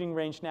 the shooting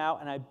range now,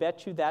 and I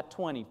bet you that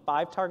 20,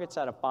 5 targets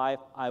out of 5,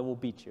 I will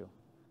beat you.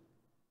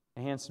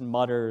 And Hansen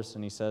mutters,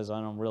 and he says, I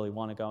don't really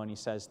want to go, and he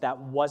says, that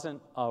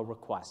wasn't a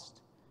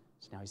request.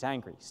 So now he's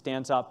angry. He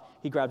stands up,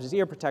 he grabs his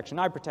ear protection,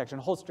 eye protection,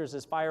 holsters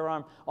his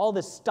firearm, all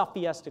this stuff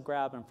he has to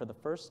grab, and for the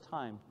first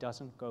time,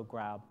 doesn't go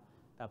grab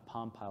that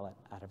Palm Pilot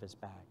out of his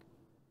bag.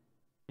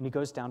 And he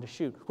goes down to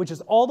shoot, which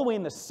is all the way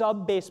in the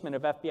sub-basement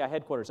of FBI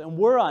headquarters. And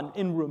we're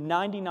in room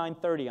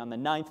 9930 on the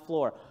 9th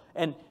floor.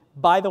 And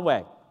by the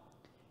way,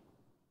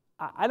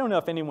 I don't know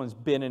if anyone's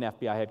been in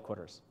FBI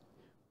headquarters,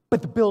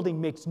 but the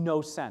building makes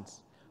no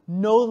sense.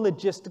 No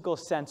logistical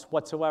sense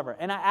whatsoever.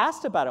 And I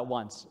asked about it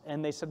once,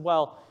 and they said,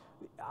 well,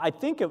 I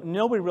think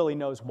nobody really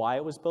knows why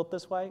it was built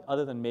this way,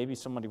 other than maybe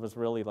somebody was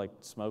really like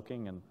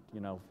smoking and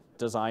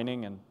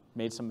designing and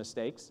made some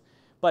mistakes.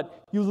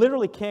 But you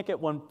literally can't get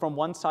from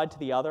one side to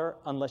the other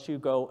unless you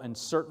go in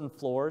certain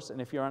floors.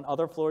 And if you're on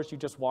other floors, you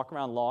just walk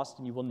around lost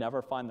and you will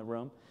never find the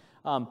room.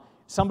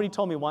 Somebody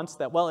told me once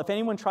that, well, if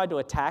anyone tried to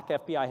attack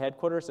FBI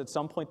headquarters, at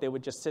some point they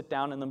would just sit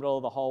down in the middle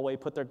of the hallway,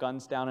 put their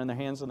guns down and their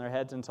hands on their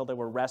heads until they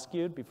were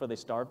rescued before they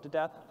starved to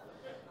death.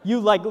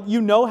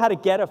 You know how to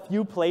get a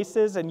few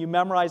places and you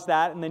memorize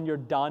that and then you're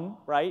done,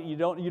 right? You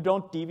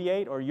don't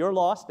deviate or you're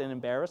lost and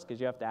embarrassed because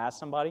you have to ask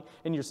somebody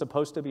and you're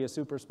supposed to be a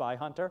super spy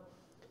hunter.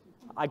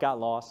 I got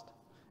lost.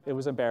 It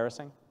was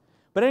embarrassing.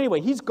 But anyway,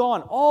 he's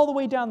gone all the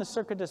way down the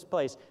circuitous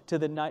place to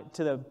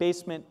the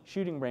basement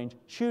shooting range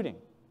shooting.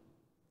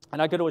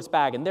 And I go to his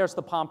bag, and there's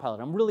the Palm Pilot.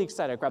 I'm really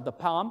excited. I grab the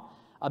Palm,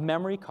 a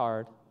memory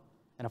card,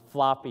 and a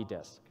floppy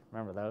disk.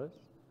 Remember those?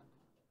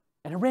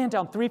 And I ran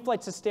down 3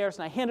 flights of stairs,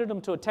 and I handed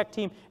them to a tech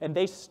team, and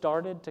they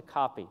started to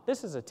copy.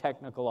 This is a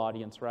technical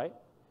audience, right?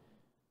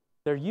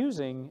 They're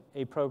using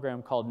a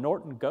program called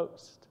Norton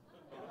Ghost.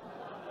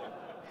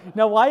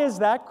 Now, why is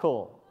that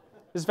cool?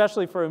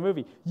 Especially for a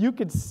movie. You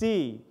could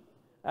see,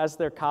 as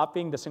they're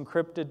copying this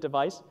encrypted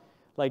device,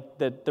 like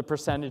the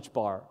percentage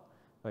bar.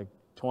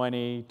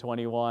 20,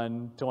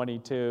 21,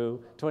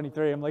 22,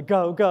 23. I'm like,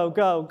 go, go,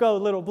 go, go,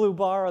 little blue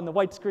bar on the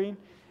white screen.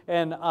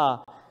 And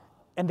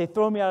they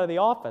throw me out of the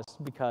office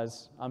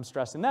because I'm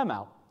stressing them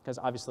out, because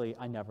obviously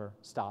I never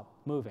stop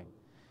moving.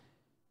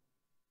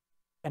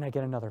 And I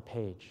get another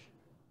page,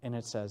 and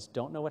it says,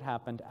 don't know what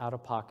happened, out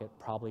of pocket,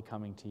 probably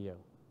coming to you.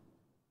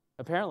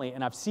 Apparently,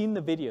 and I've seen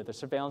the video, the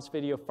surveillance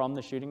video from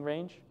the shooting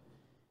range,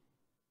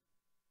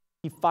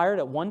 he fired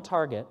at one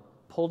target,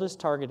 pulled his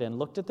target in,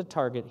 looked at the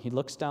target, he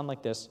looks down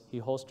like this, he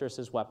holsters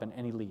his weapon,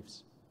 and he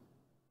leaves.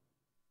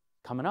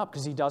 Coming up,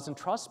 because he doesn't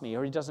trust me,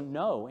 or he doesn't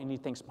know, and he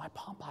thinks, my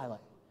Palm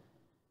Pilot.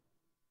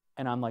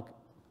 And I'm like,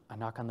 I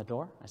knock on the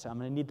door, I said, I'm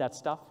going to need that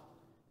stuff.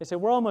 They say,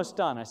 we're almost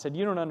done. I said,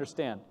 you don't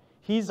understand.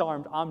 He's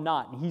armed, I'm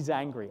not, and he's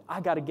angry.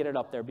 I got to get it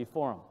up there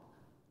before him.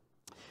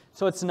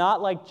 So it's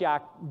not like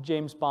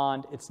James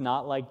Bond, it's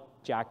not like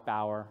Jack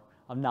Bauer.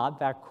 I'm not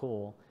that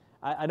cool.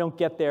 I don't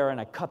get there and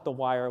I cut the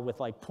wire with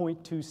like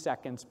 0.2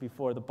 seconds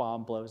before the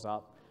bomb blows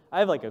up. I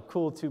have like a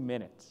cool 2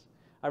 minutes.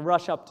 I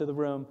rush up to the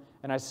room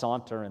and I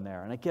saunter in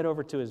there and I get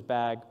over to his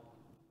bag.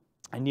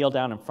 I kneel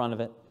down in front of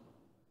it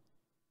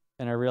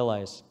and I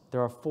realize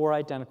there are 4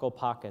 identical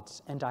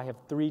pockets and I have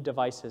 3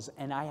 devices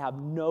and I have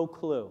no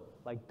clue,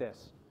 like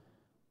this,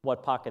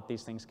 what pocket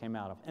these things came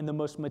out of. And the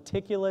most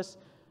meticulous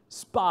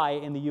spy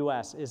in the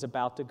US is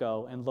about to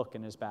go and look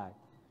in his bag.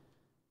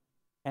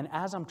 And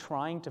as I'm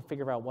trying to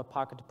figure out what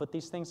pocket to put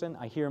these things in,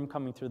 I hear him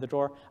coming through the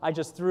door. I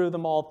just threw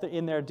them all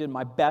in there, did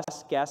my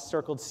best guess,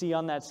 circled C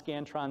on that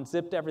Scantron,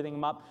 zipped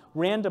everything up,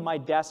 ran to my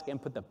desk,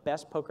 and put the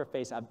best poker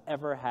face I've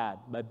ever had,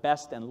 my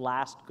best and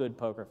last good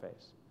poker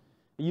face.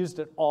 I used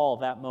it all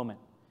that moment.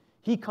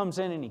 He comes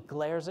in and he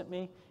glares at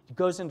me. He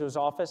goes into his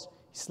office.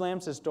 He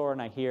slams his door,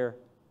 and I hear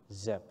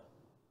zip.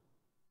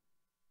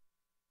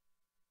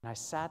 And I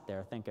sat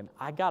there thinking,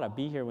 I got to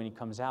be here when he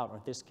comes out,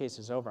 or this case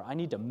is over. I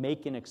need to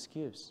make an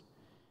excuse.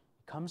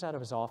 Comes out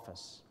of his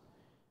office.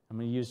 I'm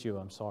going to use you,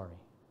 I'm sorry.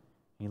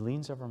 And he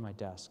leans over my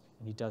desk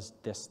and he does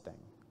this thing.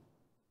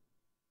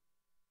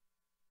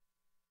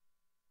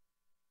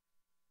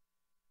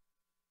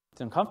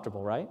 It's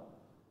uncomfortable, right?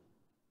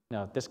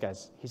 No, this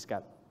guy's, he's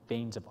got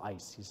veins of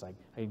ice. He's like,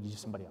 I can use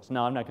somebody else.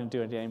 No, I'm not going to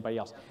do it to anybody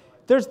else.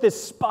 There's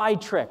this spy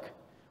trick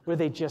where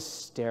they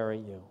just stare at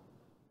you,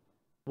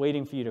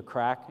 waiting for you to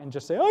crack and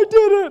just say, I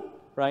did it,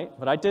 right?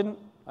 But I didn't.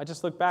 I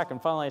just looked back,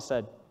 and finally I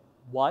said,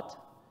 what?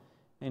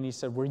 And he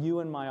said, were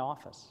you in my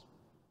office?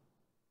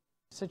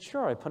 I said,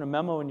 sure, I put a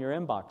memo in your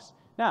inbox.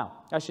 Now,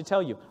 I should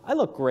tell you, I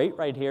look great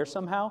right here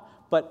somehow,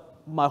 but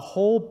my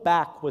whole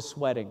back was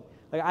sweating.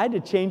 Like, I had to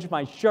change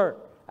my shirt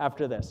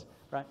after this,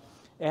 right?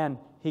 And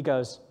he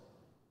goes,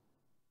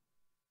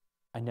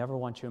 I never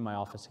want you in my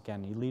office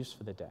again. He leaves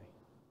for the day.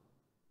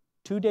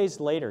 2 days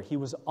later, he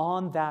was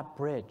on that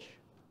bridge,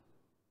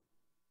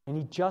 and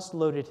he just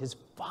loaded his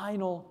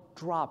final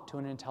drop to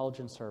an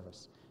intelligence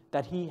service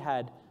that he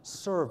had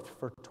served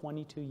for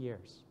 22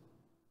 years.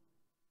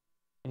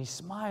 And he's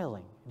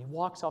smiling, and he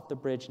walks off the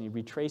bridge, and he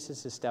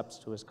retraces his steps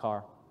to his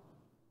car.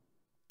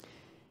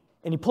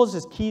 And he pulls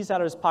his keys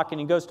out of his pocket,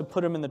 and he goes to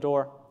put them in the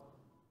door.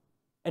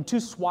 And 2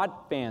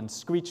 SWAT vans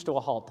screech to a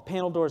halt. The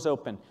panel doors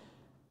open.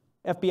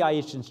 FBI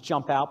agents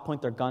jump out,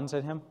 point their guns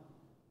at him.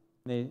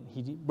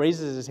 He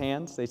raises his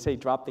hands. They say,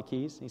 drop the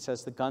keys. He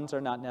says, the guns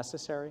are not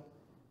necessary.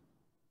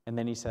 And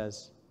then he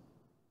says,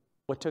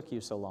 what took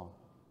you so long?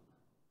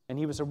 And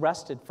he was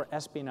arrested for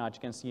espionage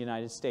against the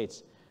United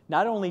States.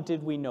 Not only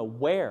did we know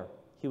where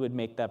he would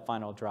make that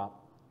final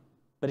drop,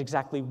 but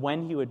exactly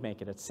when he would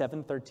make it, at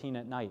 7:13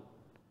 at night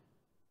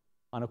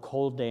on a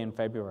cold day in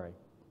February.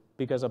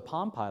 Because a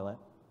Palm Pilot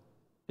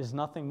is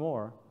nothing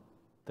more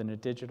than a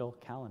digital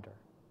calendar.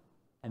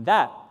 And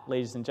that,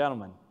 ladies and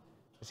gentlemen,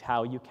 is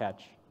how you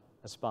catch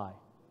a spy.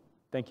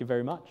 Thank you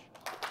very much.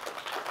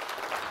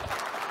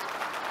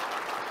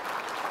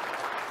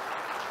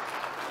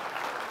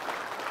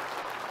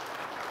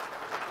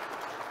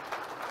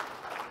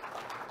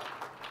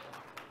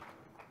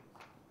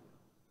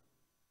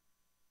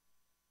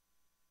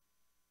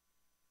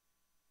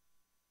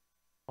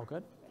 All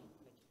good?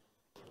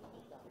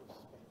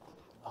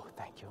 Oh,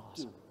 thank you.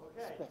 Awesome.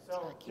 Okay,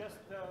 so just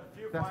a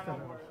few final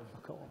words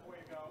before we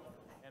go.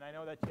 And I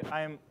know that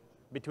I am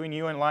between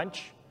you and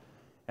lunch,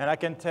 and I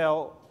can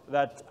tell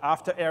that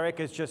after Eric,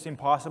 it's just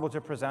impossible to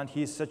present.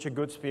 He's such a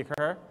good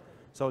speaker.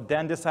 So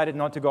Dan decided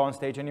not to go on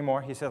stage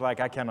anymore. He said,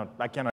 like, I cannot